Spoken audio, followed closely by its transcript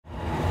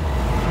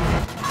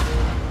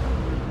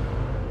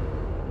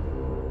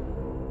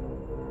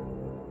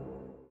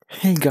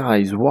Hey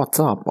guys, what's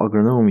up?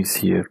 Agronome is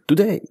here.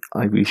 Today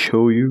I will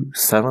show you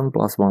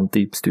 7+1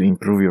 tips to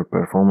improve your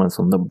performance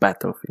on the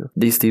battlefield.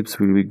 These tips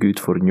will be good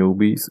for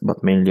newbies,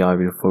 but mainly I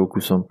will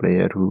focus on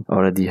players who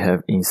already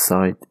have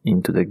insight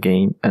into the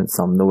game and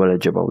some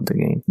knowledge about the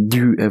game. Do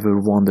you ever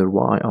wonder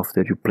why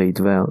after you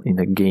played well in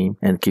a game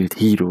and killed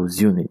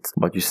heroes units,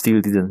 but you still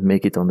didn't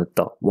make it on the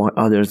top? Why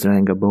others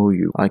rank above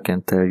you? I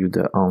can tell you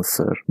the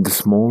answer. The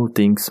small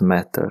things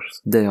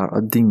matters. They are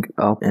adding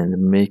up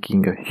and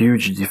making a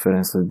huge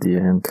difference at the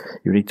end.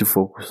 You need to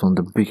focus on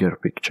the bigger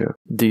picture.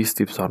 These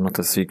tips are not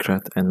a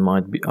secret and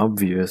might be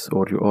obvious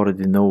or you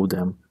already know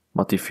them,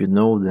 but if you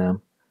know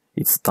them,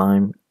 it's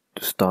time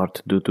to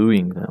start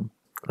doing them.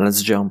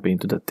 Let's jump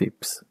into the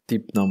tips.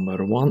 Tip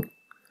number 1.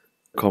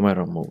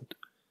 Camera mode.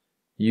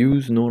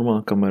 Use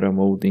normal camera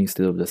mode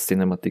instead of the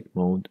cinematic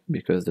mode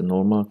because the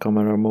normal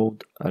camera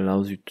mode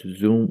allows you to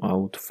zoom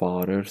out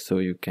farther so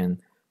you can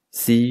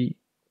see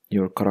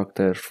your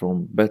character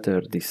from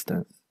better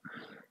distance.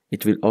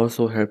 It will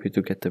also help you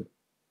to get a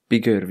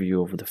bigger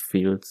view of the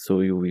field so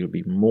you will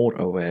be more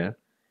aware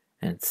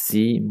and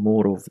see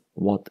more of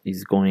what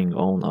is going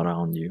on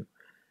around you.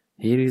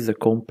 Here is a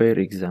compare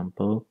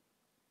example.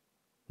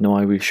 Now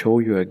I will show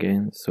you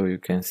again so you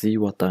can see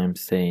what I'm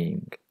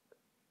saying.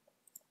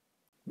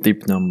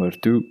 Tip number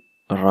 2.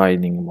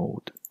 Riding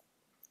mode.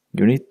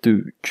 You need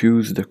to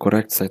choose the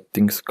correct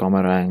settings,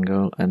 camera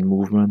angle and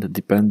movement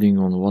depending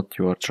on what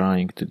you are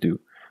trying to do.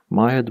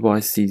 My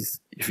advice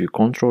is, if you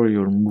control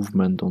your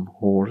movement on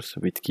horse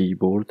with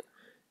keyboard,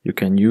 you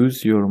can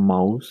use your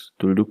mouse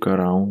to look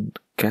around,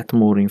 get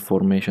more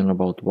information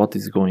about what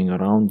is going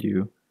around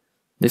you.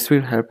 This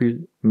will help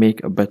you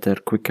make a better,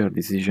 quicker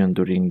decision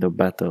during the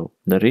battle.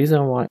 The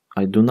reason why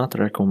I do not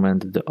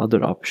recommend the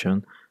other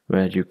option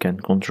where you can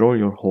control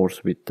your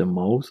horse with the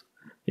mouse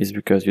is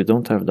because you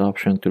don't have the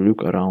option to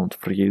look around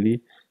freely,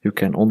 you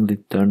can only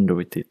turn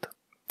with it.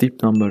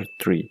 Tip number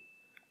 3.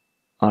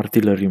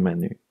 Artillery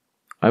menu.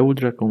 I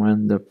would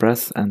recommend the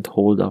press and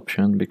hold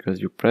option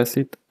because you press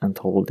it and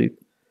hold it.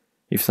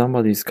 If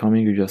somebody is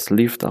coming, you just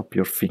lift up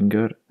your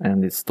finger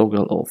and it's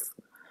toggle off.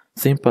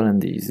 Simple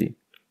and easy,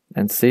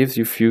 and saves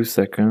you few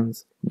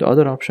seconds. The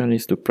other option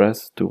is to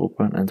press to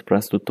open and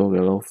press to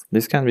toggle off.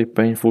 This can be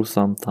painful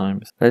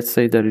sometimes. Let's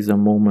say there is a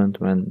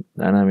moment when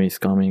the enemy is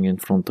coming in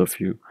front of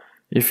you.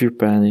 If you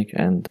panic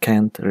and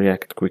can't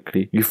react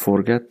quickly, you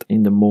forget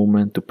in the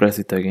moment to press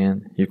it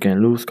again. You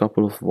can lose a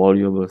couple of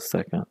valuable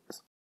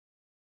seconds.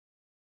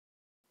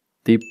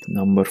 Tip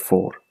number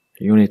 4.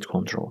 Unit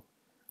control.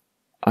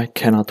 I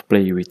cannot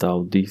play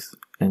without this,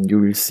 and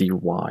you will see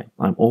why.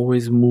 I'm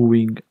always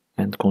moving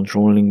and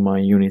controlling my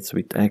units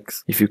with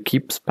X. If you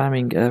keep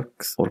spamming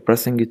X or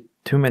pressing it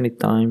too many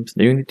times,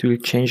 the unit will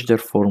change their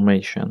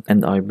formation,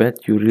 and I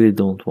bet you really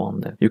don't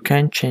want that. You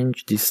can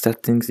change these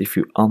settings if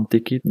you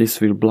untick it.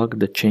 This will block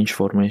the change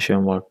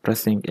formation while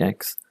pressing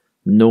X,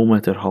 no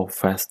matter how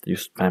fast you're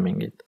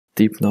spamming it.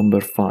 Tip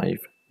number 5.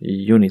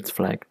 Unit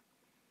flag.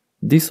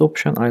 This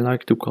option I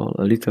like to call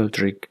a little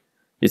trick.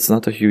 It's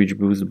not a huge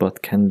boost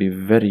but can be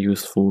very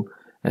useful,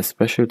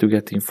 especially to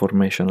get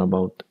information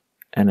about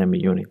enemy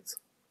units.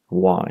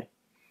 Why?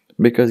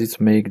 Because it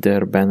makes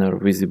their banner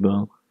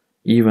visible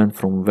even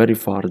from very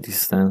far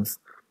distance,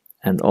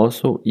 and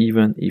also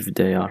even if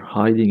they are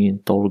hiding in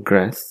tall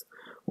grass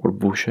or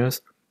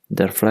bushes,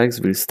 their flags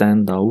will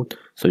stand out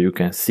so you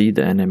can see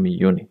the enemy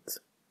units.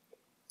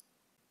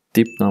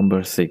 Tip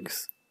number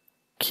 6.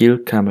 Kill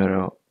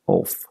camera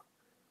off.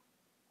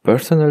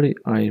 Personally,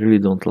 I really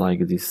don't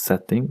like these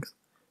settings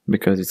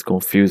because it's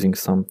confusing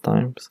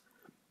sometimes.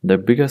 The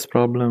biggest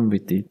problem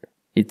with it,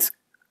 it's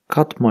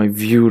cut my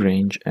view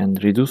range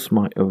and reduce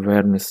my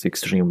awareness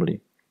extremely.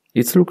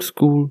 It looks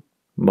cool,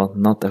 but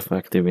not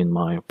effective in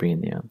my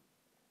opinion.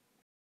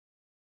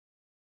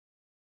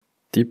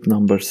 Tip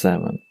number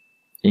 7.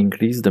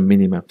 Increase the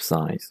minimap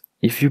size.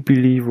 If you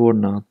believe or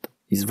not,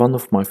 it's one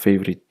of my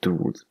favorite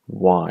tools.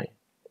 Why?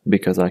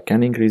 Because I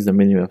can increase the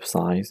minimap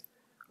size,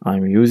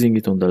 I'm using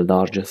it on the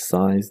largest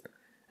size,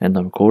 and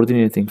I'm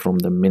coordinating from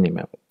the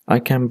minimap. I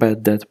can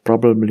bet that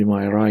probably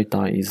my right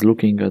eye is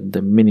looking at the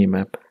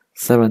minimap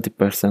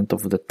 70%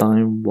 of the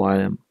time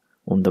while I'm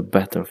on the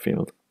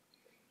battlefield.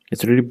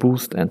 It really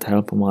boosts and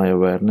helps my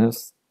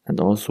awareness and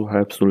also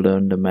helps to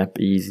learn the map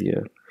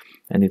easier.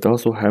 And it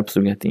also helps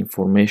to get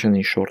information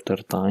in shorter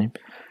time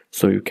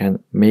so you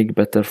can make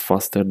better,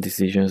 faster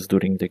decisions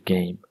during the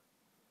game.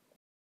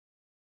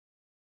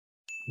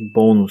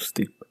 Bonus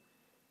tip.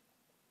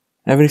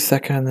 Every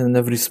second and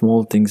every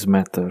small thing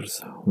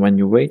matters. When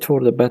you wait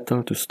for the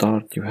battle to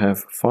start, you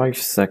have 5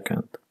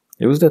 seconds.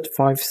 Use that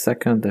 5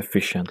 seconds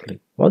efficiently.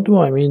 What do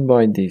I mean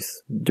by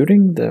this?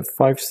 During the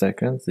 5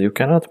 seconds, you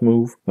cannot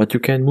move, but you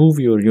can move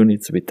your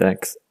units with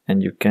X,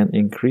 and you can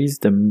increase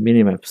the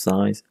minimap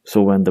size,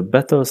 so when the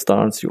battle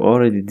starts, you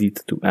already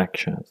did 2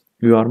 actions.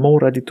 You are more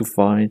ready to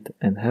fight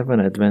and have an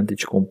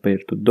advantage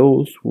compared to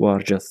those who are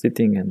just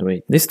sitting and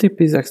wait. This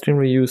tip is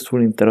extremely useful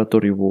in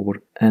territory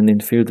war and in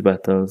field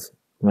battles,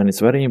 when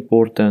it's very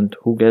important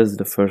who gets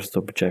the first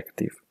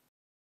objective.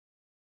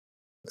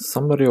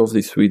 Summary of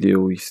this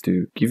video is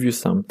to give you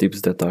some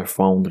tips that I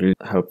found really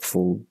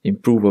helpful,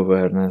 improve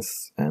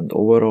awareness and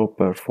overall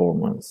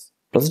performance.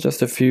 Plus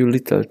just a few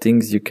little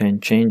things you can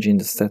change in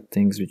the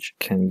settings which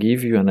can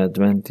give you an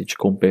advantage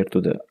compared to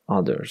the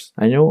others.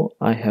 I know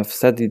I have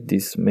said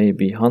this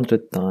maybe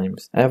 100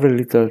 times, every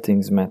little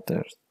thing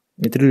matters.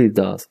 It really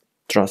does.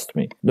 Trust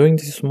me. Doing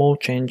these small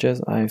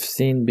changes, I have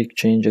seen big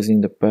changes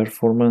in the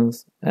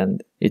performance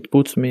and it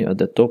puts me at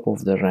the top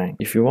of the rank.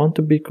 If you want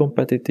to be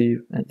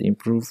competitive and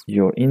improve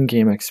your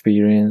in-game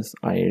experience,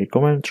 I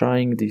recommend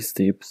trying these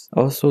tips.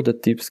 Also, the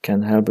tips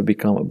can help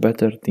become a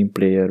better team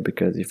player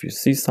because if you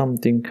see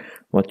something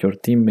what your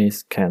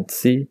teammates can't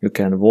see, you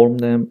can warn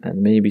them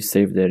and maybe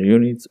save their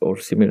units or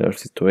similar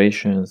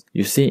situations.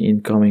 You see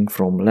incoming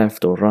from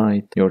left or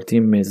right, your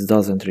teammates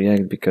doesn't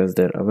react because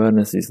their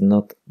awareness is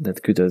not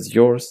that good as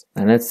yours,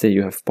 and let's say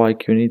you have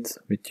pike units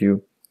with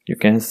you, you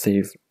can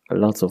save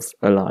lots of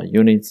ally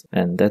units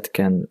and that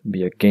can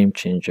be a game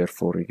changer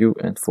for you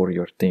and for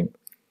your team.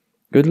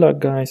 Good luck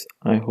guys,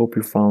 I hope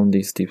you found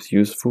these tips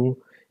useful.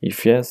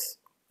 If yes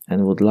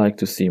and would like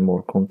to see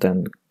more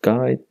content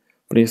guide,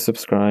 please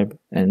subscribe,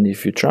 and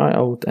if you try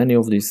out any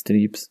of these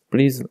tips,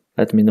 please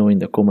let me know in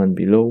the comment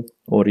below,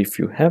 or if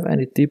you have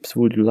any tips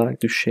would you like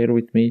to share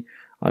with me,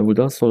 I would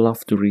also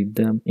love to read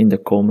them in the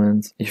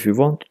comments. If you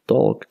want to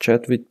talk,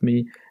 chat with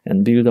me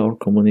and build our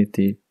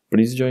community,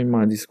 please join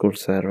my Discord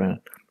server.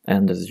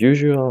 And as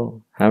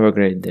usual, have a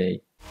great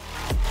day.